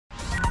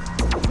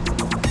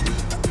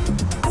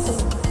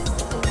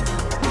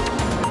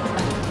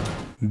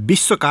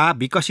विश्वका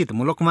विकसित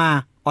मुलुकमा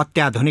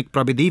अत्याधुनिक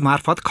प्रविधि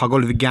मार्फत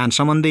खगोल विज्ञान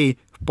सम्बन्धी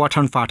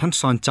पठन पाठन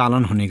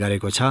सञ्चालन हुने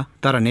गरेको छ।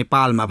 तर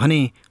नेपालमा भने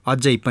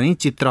अझै पनि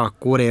चित्र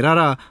कोरेर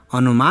र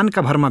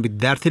अनुमानका भरमा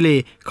विद्यार्थीले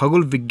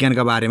खगोल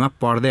विज्ञानका बारेमा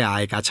पढ्दै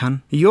आएका छन्।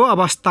 यो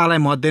अवस्थालाई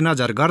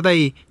मध्यनजर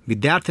गर्दै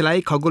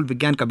विद्यार्थीलाई खगोल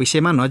विज्ञानका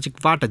विषयमा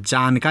नजिकबाट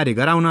जानकारी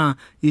गराउन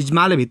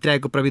इजमाले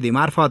भित्राएको प्रविधि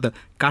मार्फत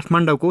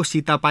काठमाडौँको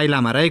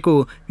सीतापाइलामा रहेको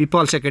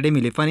पिपल्स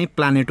एकाडेमीले पनि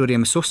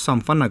प्लानेटोरियम सो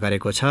सम्पन्न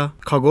गरेको छ।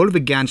 खगोल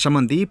विज्ञान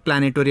सम्बन्धी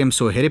प्लानेटोरियम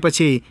सो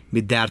हेरेपछि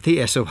विद्यार्थी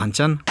यसो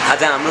भन्छन्।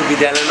 आज हाम्रो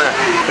विद्यालयमा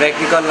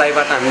प्र्याक्टिकल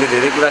लाइफबाट हामीले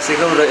धेरै कुरा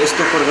सिक्यौँ र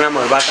यस्तो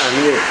प्रोग्रामहरूबाट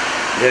हामीले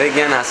धेरै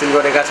ज्ञान हासिल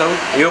गरेका छौँ।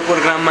 यो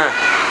प्रोग्राममा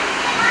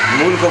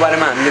मूलको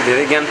बारेमा हामीले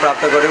धेरै ज्ञान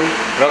प्राप्त गऱ्यौँ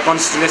र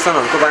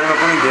कन्स्टलेसनहरूको बारेमा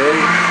पनि धेरै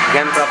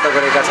ज्ञान प्राप्त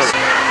गरेका छौँ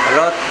र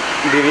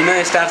विभिन्न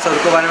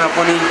स्टार्सहरूको बारेमा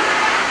पनि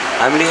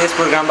हामीले यस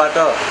प्रोग्रामबाट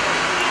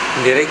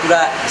धेरै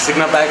कुरा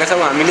सिक्न पाएका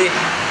छौँ। हामीले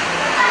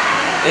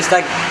यस्ता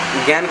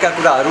ज्ञानका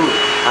कुराहरू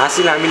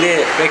हासिल हामीले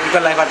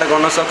प्र्याक्टिकल लाइफबाट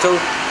गर्न सक्छौँ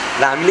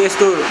र हामीले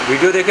यस्तो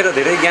भिडियो देखेर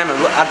धेरै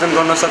ज्ञानहरू आर्जन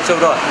गर्न सक्छौँ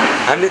र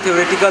हामीले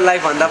थ्योरेटिकल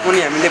लाइफभन्दा पनि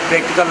हामीले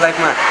प्र्याक्टिकल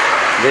लाइफमा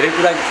धेरै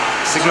कुरा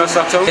सिक्न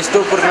सक्छौँ। यस्तो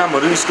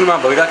प्रोग्रामहरू स्कुलमा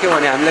भइराख्यो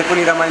भने हामीलाई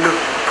पनि रमाइलो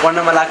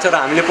पढ्नमा लाग्छ र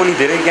हामीले पनि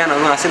धेरै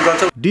ज्ञानहरू हासिल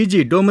गर्छौँ।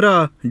 डिजी डोम र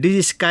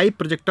डिजी स्काई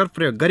प्रोजेक्टर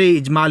प्रयोग गरी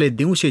इजमाले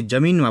दिउँसो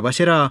जमिनमा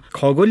बसेर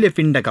खगोलीय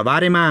पिण्डका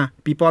बारेमा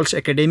पिपल्स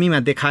एकाडेमीमा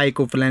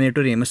देखाएको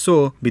प्लानेटोरियम सो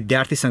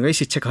विद्यार्थीसँगै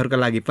शिक्षकहरूका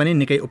लागि पनि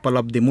निकै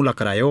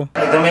उपलब्धिमूलक रह्यो।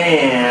 एकदमै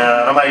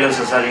रमाइलो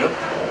छ सर यो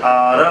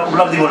र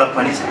उपलब्धिमूलक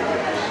पनि छ।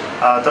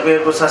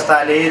 तपाईँहरूको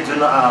संस्थाले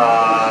जुन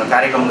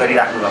कार्यक्रम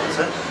गरिराख्नु भएको छ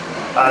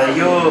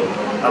यो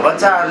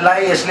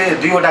बच्चाहरूलाई यसले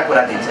दुईवटा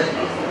कुरा दिन्छ।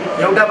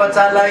 एउटा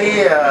बच्चालाई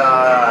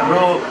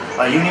हाम्रो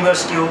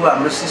युनिभर्स के हो,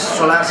 हाम्रो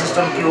सोलर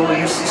सिस्टम के हो,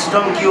 यो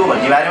सिस्टम के हो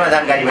भन्ने बारेमा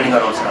जानकारी पनि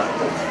गराउँछ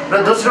र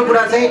दोस्रो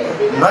कुरा चाहिँ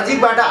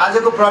नजिकबाट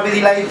आजको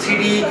प्रविधिलाई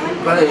 3D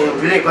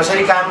ले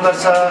कसरी काम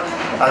गर्छ,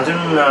 जुन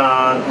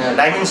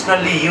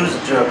डाइमेन्सनल्ली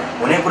युज्ड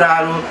हुने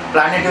कुराहरू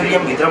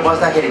प्लानेटोरियमभित्र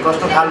बस्दाखेरि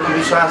कस्तो खालको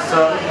विश्वास छ,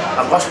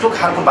 कस्तो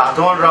खालको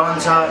वातावरण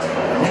रहन्छ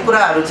भन्ने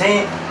कुराहरू चाहिँ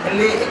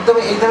यसले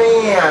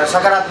एकदमै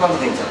सकारात्मक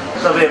दिन्छ।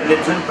 तपाईँहरूले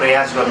जुन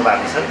प्रयास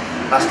गर्नुभएको छ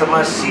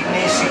वास्तवमा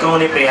सिक्ने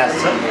सिकाउने प्रयास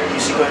छ। यो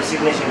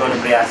सिक्ने सिकाउने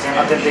प्रयास चाहिँ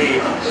अत्यन्तै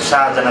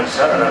उत्साहजनक छ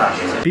र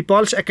राम्रो छ।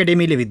 पिपल्स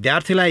एकाडेमीले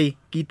विद्यार्थीलाई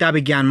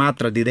किताबी ज्ञान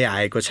मात्र दिँदै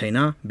आएको छैन,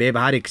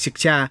 व्यावहारिक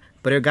शिक्षा,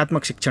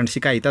 प्रयोगात्मक शिक्षण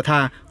सिकाइ तथा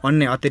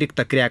अन्य अतिरिक्त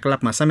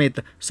क्रियाकलापमा समेत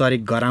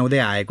सरिक गराउँदै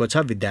आएको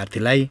छ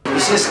विद्यार्थीलाई।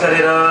 विशेष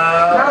गरेर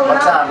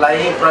बच्चाहरूलाई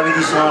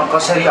प्रविधिसँग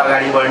कसरी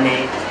अगाडि बढ्ने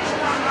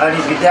अनि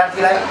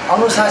विद्यार्थीलाई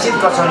अनुशासित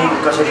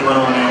कसरी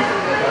बनाउने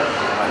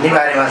भन्ने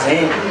बारेमा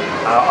चाहिँ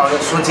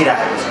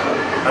सोचिरहेको छ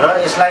र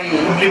यसलाई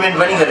इम्प्लिमेन्ट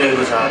पनि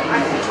गरिरहेको छ।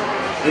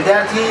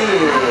 विद्यार्थी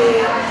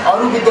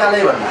अरू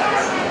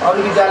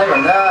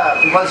विद्यालयभन्दा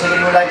पिपल्स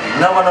एकाडेमीलाई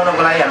भिन्न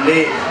बनाउनको लागि हामीले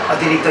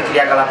अतिरिक्त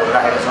क्रियाकलापहरू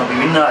राखेका छौँ।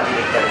 विभिन्न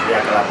अतिरिक्त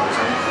क्रियाकलापहरू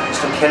छन्,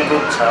 जस्तो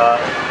खेलकुद छ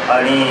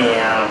अनि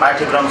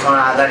पाठ्यक्रमसँग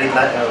आधारित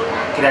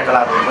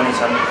क्रियाकलापहरू पनि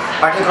छन्।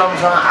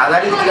 पाठ्यक्रमसँग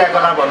आधारित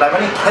क्रियाकलापहरूलाई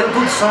पनि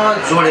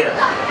खेलकुदसँग जोडेर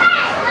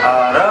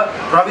र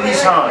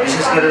प्रविधिसँग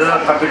विशेष गरेर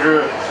कम्प्युटर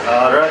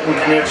र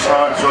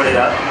इन्टरनेटसँग जोडेर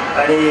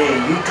अनि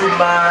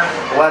युट्युबमा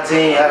वा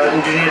चाहिँ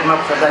इन्टरनेटमा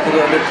खोज्दाखेरि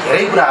अहिले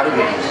धेरै कुराहरू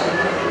भेटिन्छ।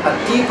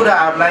 ती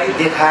कुराहरूलाई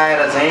देखाएर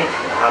चाहिँ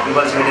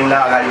पिपल्स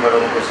एकाडेमीलाई अगाडि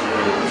बढाउने कोसिस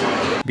गरिएको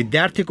छ।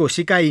 विद्यार्थीको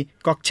सिकाइ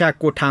कक्षा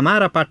कोठामा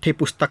र पाठ्य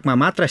पुस्तकमा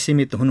मात्र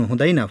सीमित हुनु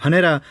हुँदैन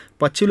भनेर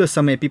पछिल्लो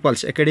समय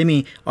पिपल्स एकाडेमी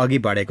अघि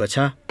बढेको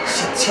छ।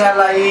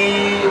 शिक्षालाई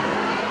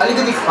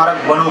अलिकति फरक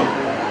बनाउँ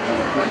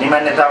भन्ने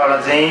मान्यताबाट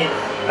चाहिँ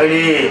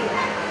अहिले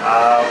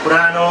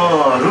पुरानो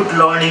रुट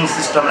लर्निङ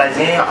सिस्टमलाई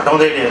चाहिँ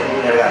हटाउँदै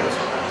लिएर गएको छ।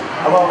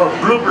 अब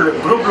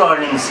ग्रुप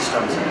लर्निङ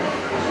सिस्टम छ।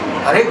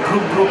 हरेक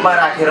ग्रुपमा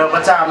राखेर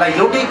बच्चाहरूलाई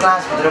एउटै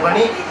क्लासभित्र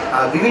पनि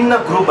विभिन्न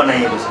ग्रुप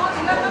बनाइएको छ।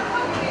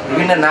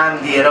 विभिन्न नाम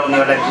दिएर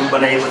उनीहरूलाई ग्रुप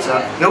बनाइएको छ।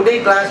 एउटै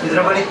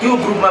क्लासभित्र पनि त्यो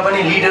ग्रुपमा पनि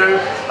लिडर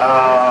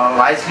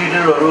भाइस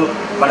लिडरहरू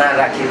बनाएर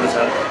राखिएको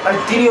छ। अनि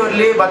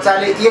तिनीहरूले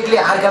बच्चाले एकले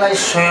अर्कालाई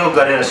सहयोग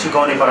गरेर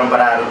सिकाउने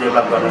परम्पराहरू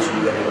डेभलप गर्न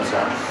सुरु गरेको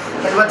छ।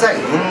 अनि बच्चा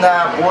हिँड्दा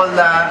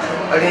बोल्दा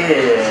अनि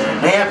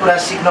नयाँ कुरा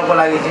सिक्नको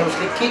लागि चाहिँ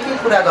उसले के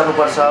कुरा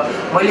गर्नुपर्छ,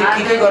 मैले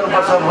के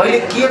गर्नुपर्छ, मैले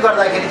के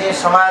गर्दाखेरि चाहिँ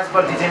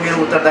समाजप्रति चाहिँ मेरो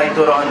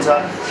उत्तरदायित्व रहन्छ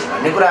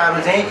भन्ने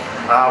कुराहरू चाहिँ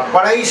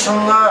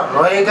पढाइसँग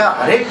रहेका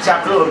हरेक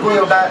च्याप्टरहरूको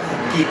एउटा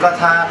कि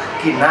कथा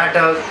कि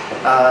नाटक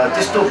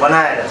त्यस्तो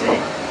बनाएर चाहिँ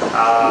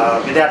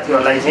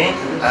विद्यार्थीहरूलाई चाहिँ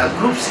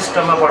ग्रुप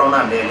सिस्टममा पढाउन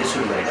हामीले अहिले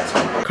सुरु गरेका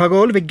छौँ।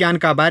 खगोल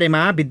विज्ञानका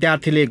बारेमा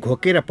विद्यार्थीले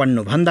घोकेर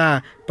पढ्नुभन्दा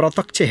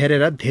प्रत्यक्ष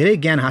हेरेर धेरै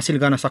ज्ञान हासिल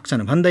गर्न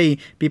सक्छन् भन्दै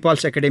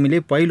पिपल्स एकाडेमीले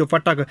पहिलो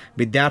पटक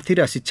विद्यार्थी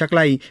र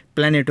शिक्षकलाई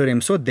प्लानेटोरियम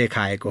सो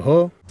देखाएको हो।